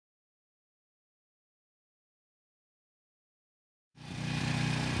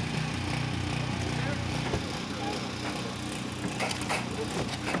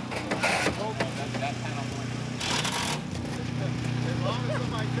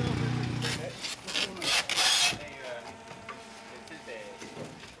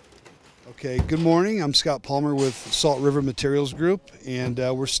Okay, good morning. I'm Scott Palmer with Salt River Materials Group, and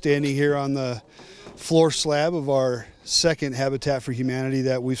we're standing here on the floor slab of our second Habitat for Humanity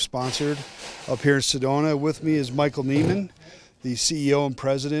that we've sponsored up here in Sedona. With me is Michael Neiman, the CEO and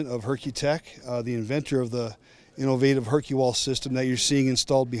president of Hercuwall, the inventor of the innovative Hercuwall system that you're seeing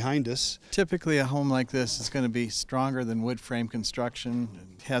installed behind us. Typically a home like this is going to be stronger than wood frame construction.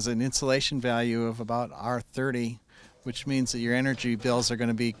 It has an insulation value of about R30, which means that your energy bills are going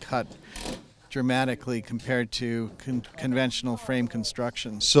to be cut dramatically compared to conventional frame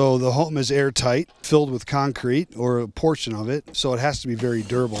construction. So the home is airtight, filled with concrete, or a portion of it, so it has to be very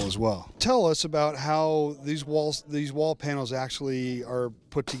durable as well. Tell us about how these wall panels actually are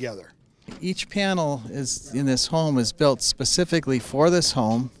put together. Each panel in this home is built specifically for this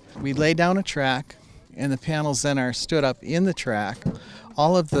home. We lay down a track, and the panels then are stood up in the track.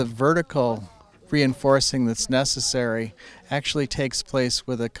 All of the vertical reinforcing that's necessary actually takes place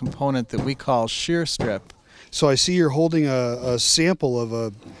with a component that we call shear strip. So I see you're holding a sample of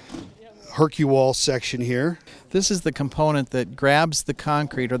a Hercuwall section here. This is the component that grabs the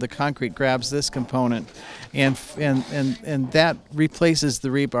concrete, or the concrete grabs this component, and that replaces the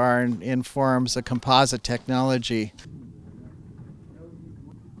rebar and forms a composite technology.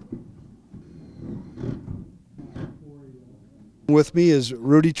 With me is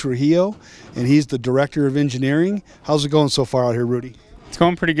Rudy Trujillo, and he's the director of engineering. How's it going so far out here, Rudy? It's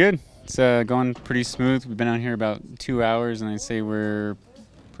going pretty good. It's going pretty smooth. We've been out here about 2 hours, and I'd say we're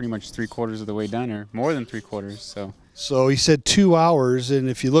pretty much 3/4 of the way done, or more than 3/4. So he said 2 hours, and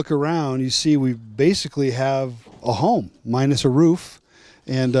if you look around, you see we basically have a home minus a roof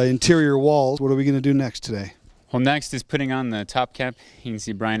and interior walls. What are we going to do next today? Well, next is putting on the top cap. You can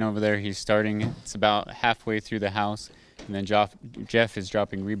see Brian over there. He's starting. It's about halfway through the house. And then Jeff is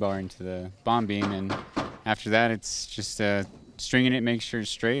dropping rebar into the bond beam, and after that it's just stringing it, make sure it's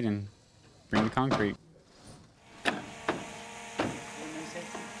straight, and bring the concrete.